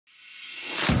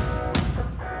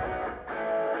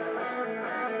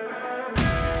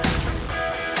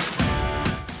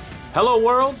Hello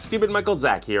world, Stephen Michael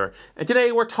Zach here, and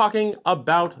today we're talking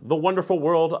about the wonderful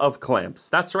world of clamps.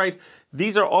 That's right,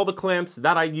 these are all the clamps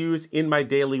that I use in my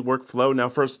daily workflow. Now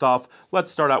first off,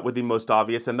 let's start out with the most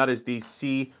obvious, and that is the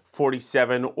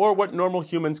C47, or what normal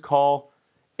humans call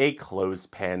a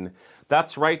clothespin.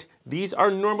 That's right, these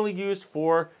are normally used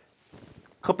for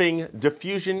clipping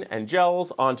diffusion and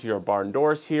gels onto your barn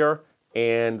doors here.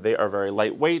 And they are very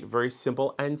lightweight, very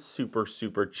simple, and super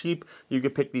cheap. You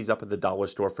can pick these up at the dollar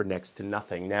store for next to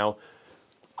nothing. Now,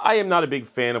 I am not a big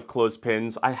fan of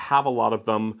clothespins. I have a lot of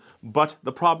them, but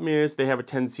the problem is they have a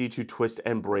tendency to twist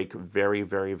and break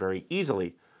very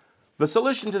easily. The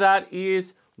solution to that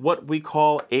is what we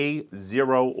call a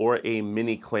zero or a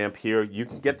mini clamp here. You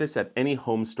can get this at any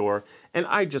home store, and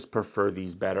I just prefer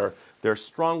these better. They're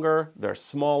stronger, they're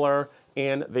smaller,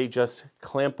 and they just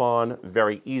clamp on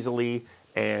very easily,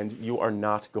 and they're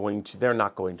not going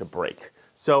to break.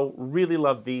 So really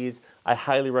love these. I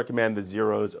highly recommend the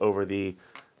zeros over the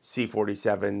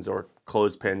C47s, or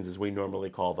clothespins as we normally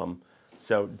call them.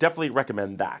 So definitely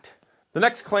recommend that. The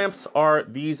next clamps are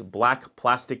these black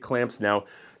plastic clamps. Now,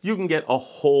 you can get a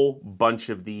whole bunch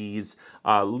of these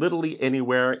literally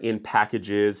anywhere in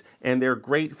packages, and they're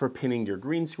great for pinning your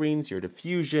green screens, your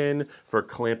diffusion, for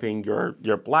clamping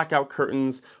your blackout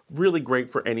curtains, really great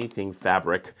for anything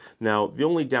fabric. Now, the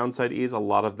only downside is a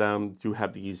lot of them do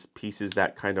have these pieces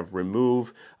that kind of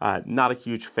remove. Not a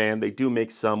huge fan. They do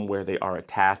make some where they are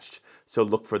attached, so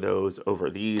look for those over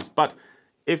these. But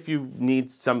if you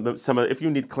need if you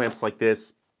need clamps like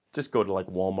this, just go to like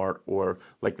Walmart or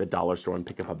like the dollar store and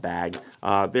pick up a bag.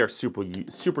 They're super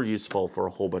useful for a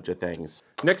whole bunch of things.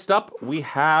 Next up, we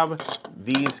have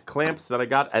these clamps that I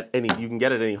got at you can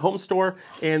get at any home store,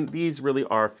 and these really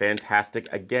are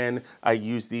fantastic. Again, I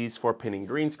use these for pinning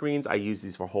green screens. I use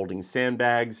these for holding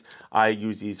sandbags. I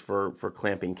use these for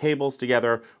clamping cables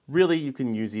together. Really, you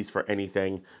can use these for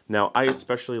anything. Now, I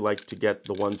especially like to get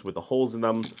the ones with the holes in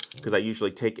them because I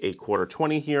usually take a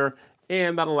 1/4-20 here,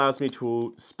 and that allows me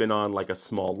to spin on like a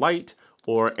small light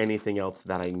or anything else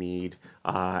that I need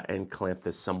and clamp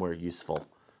this somewhere useful.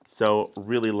 So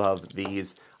really love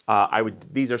these.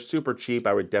 These are super cheap.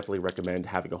 I would definitely recommend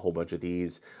having a whole bunch of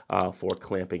these for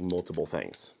clamping multiple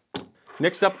things.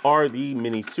 Next up are the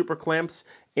mini super clamps,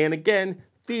 and again,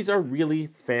 these are really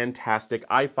fantastic.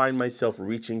 I find myself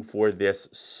reaching for this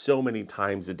so many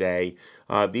times a day.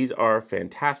 These are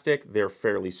fantastic. They're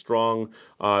fairly strong.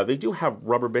 They do have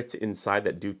rubber bits inside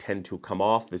that do tend to come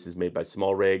off. This is made by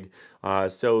SmallRig.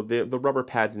 So the rubber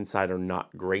pads inside are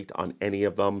not great on any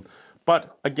of them.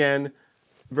 But again,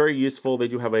 very useful. They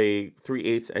do have a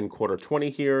 3/8 and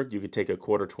 1/4-20 here. You could take a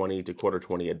 1/4-20 to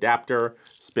 1/4-20 adapter,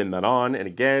 spin that on, and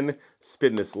again,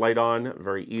 spin this light on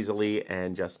very easily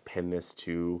and just pin this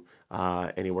to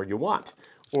anywhere you want.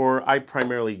 Or I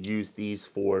primarily use these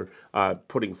for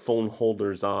putting phone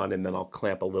holders on, and then I'll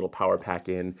clamp a little power pack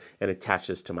in and attach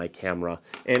this to my camera.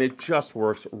 And it just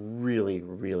works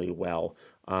really well.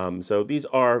 So these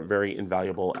are very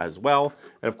invaluable as well.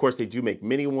 And of course, they do make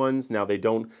mini ones. Now they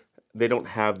don't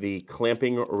have the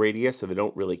clamping radius, so they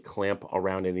don't really clamp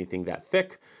around anything that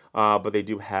thick, but they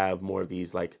do have more of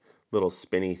these like little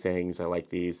spinny things. I like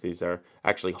these. These are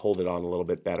actually hold it on a little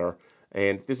bit better.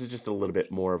 And this is just a little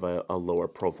bit more of a lower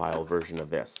profile version of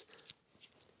this.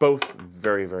 Both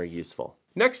very useful.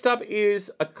 Next up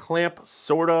is a clamp,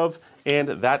 sort of, and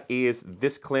that is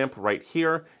this clamp right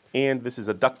here. And this is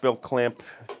a duckbill clamp.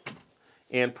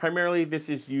 And primarily this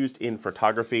is used in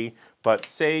photography, but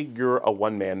say you're a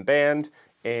one-man band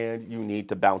and you need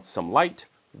to bounce some light,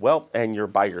 well, and you're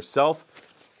by yourself,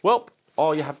 well,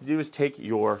 all you have to do is take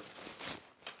your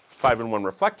 5-in-1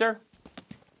 reflector,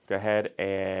 go ahead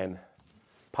and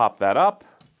pop that up,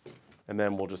 and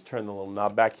then we'll just turn the little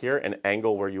knob back here and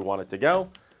angle where you want it to go.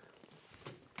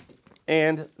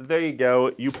 And there you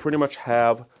go. You pretty much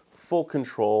have full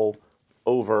control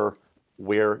over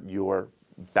where your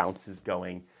bounce is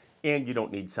going, and you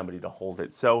don't need somebody to hold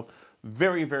it. So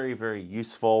very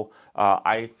useful.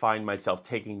 I find myself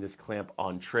taking this clamp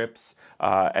on trips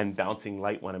and bouncing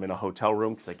light when I'm in a hotel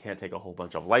room because I can't take a whole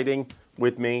bunch of lighting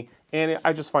with me, and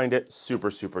I just find it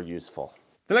super useful.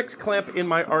 The next clamp in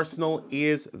my arsenal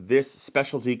is this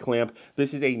specialty clamp.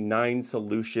 This is a 9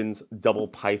 Solutions double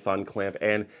python clamp,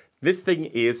 and this thing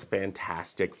is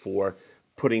fantastic for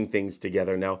putting things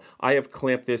together. Now, I have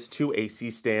clamped this to a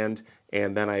C-stand,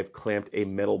 and then I've clamped a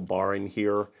metal bar in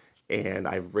here, and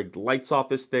I've rigged lights off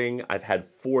this thing. I've had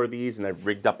 4 of these, and I've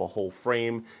rigged up a whole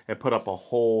frame and put up a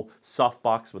whole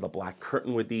softbox with a black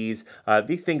curtain with these.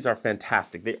 These things are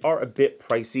fantastic. They are a bit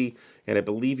pricey. and I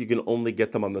believe you can only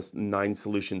get them on the 9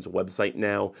 Solutions website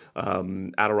now.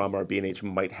 Adorama or B&H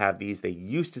might have these. They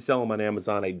used to sell them on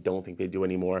Amazon. I don't think they do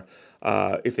anymore.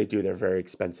 If they do, they're very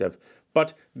expensive.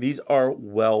 But these are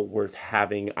well worth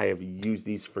having. I have used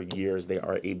these for years. They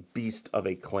are a beast of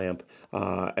a clamp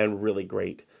and really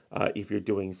great if you're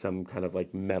doing some kind of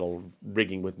like metal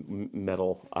rigging with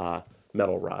metal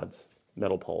rods,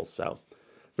 metal poles. So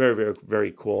very, very,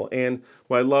 very cool. And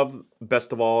what I love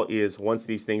best of all is once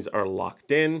these things are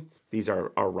locked in, these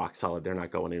are rock solid. They're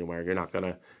not going anywhere. This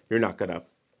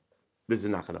is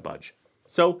not gonna budge.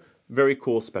 So very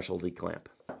cool specialty clamp.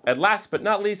 And last but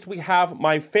not least, we have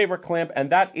my favorite clamp,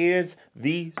 and that is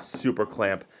the Super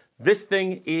Clamp. This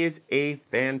thing is a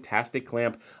fantastic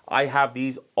clamp. I have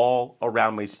these all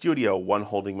around my studio, one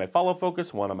holding my follow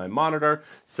focus, one on my monitor,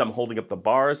 some holding up the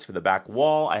bars for the back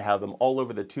wall. I have them all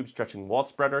over the tube stretching wall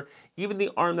spreader. Even the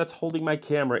arm that's holding my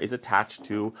camera is attached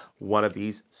to one of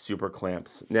these Super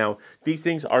Clamps. Now, these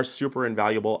things are super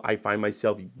invaluable. I find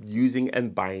myself using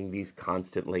and buying these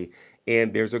constantly,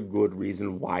 and there's a good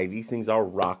reason why. These things are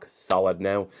rock solid.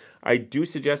 Now, I do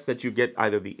suggest that you get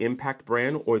either the Impact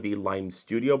brand or the Lime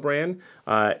Studio brand.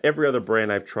 Every other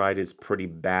brand I've tried is pretty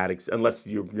bad, unless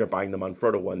you're buying them on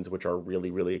Frodo ones, which are really,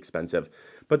 really expensive.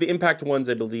 But the Impact ones,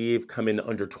 I believe, come in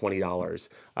under $20.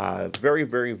 Very,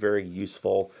 very, very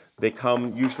useful. They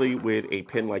come usually with a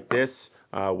pin like this,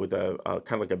 with a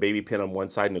kind of like a baby pin on one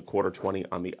side and a 1/4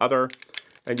 on the other.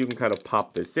 And you can kind of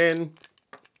pop this in.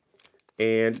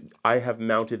 And I have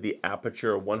mounted the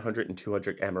Aputure 100 and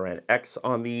 200 Amaran X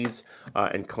on these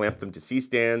and clamped them to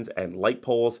C-stands and light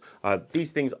poles. These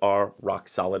things are rock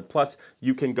solid. Plus,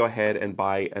 you can go ahead and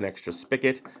buy an extra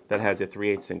spigot that has a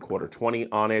 3/8 and 1/4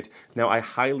 on it. Now, I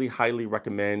highly, highly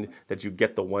recommend that you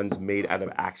get the ones made out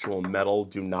of actual metal.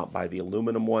 Do not buy the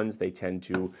aluminum ones. They tend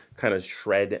to kind of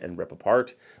shred and rip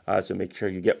apart. So make sure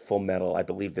you get full metal. I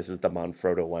believe this is the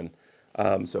Manfrotto one.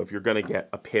 So if you're going to get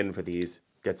a pin for these,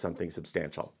 get something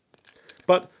substantial.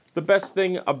 But the best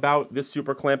thing about this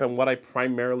Super Clamp and what I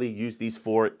primarily use these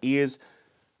for is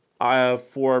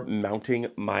for mounting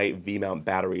my V-mount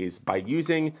batteries by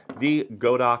using the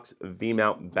Godox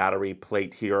V-mount battery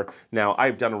plate here. Now,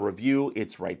 I've done a review,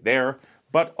 it's right there,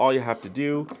 but all you have to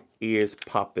do is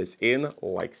pop this in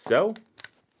like so.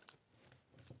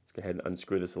 Let's go ahead and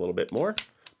unscrew this a little bit more.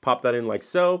 Pop that in like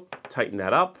so, tighten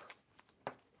that up.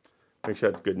 Make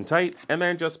sure it's good and tight, and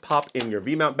then just pop in your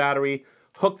V-mount battery,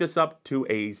 hook this up to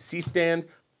a C-stand,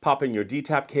 pop in your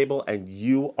D-tap cable, and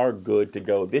you are good to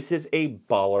go. This is a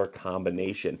baller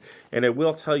combination. And I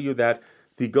will tell you that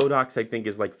the Godox, I think,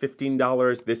 is like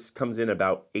 $15. This comes in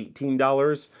about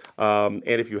 $18. And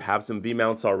if you have some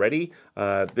V-mounts already,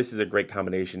 this is a great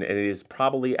combination. And it is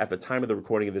probably, at the time of the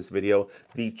recording of this video,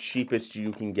 the cheapest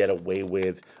you can get away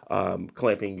with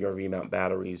clamping your V-mount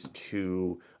batteries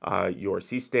to your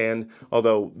C-stand.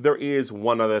 Although there is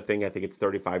one other thing, I think it's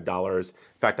 $35.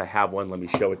 In fact, I have one. Let me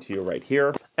show it to you right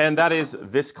here. And that is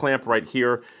this clamp right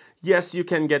here. Yes, you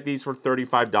can get these for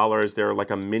 $35. They're like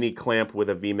a mini clamp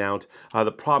with a V-mount.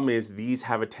 The problem is these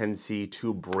have a tendency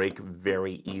to break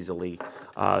very easily.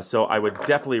 So I would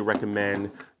definitely recommend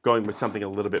going with something a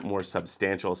little bit more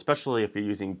substantial, especially if you're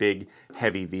using big,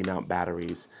 heavy V-mount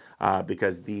batteries,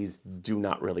 because these do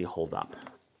not really hold up.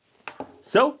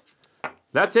 So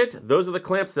that's it. Those are the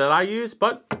clamps that I use,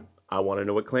 but I want to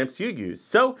know what clamps you use.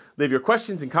 So leave your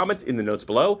questions and comments in the notes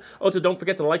below. Also, don't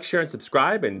forget to like, share, and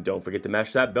subscribe. And don't forget to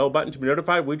mash that bell button to be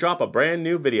notified when we drop a brand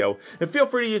new video. And feel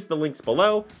free to use the links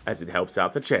below as it helps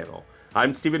out the channel.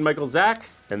 I'm Stephen Michael Zach,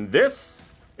 and this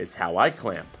is how I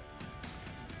clamp.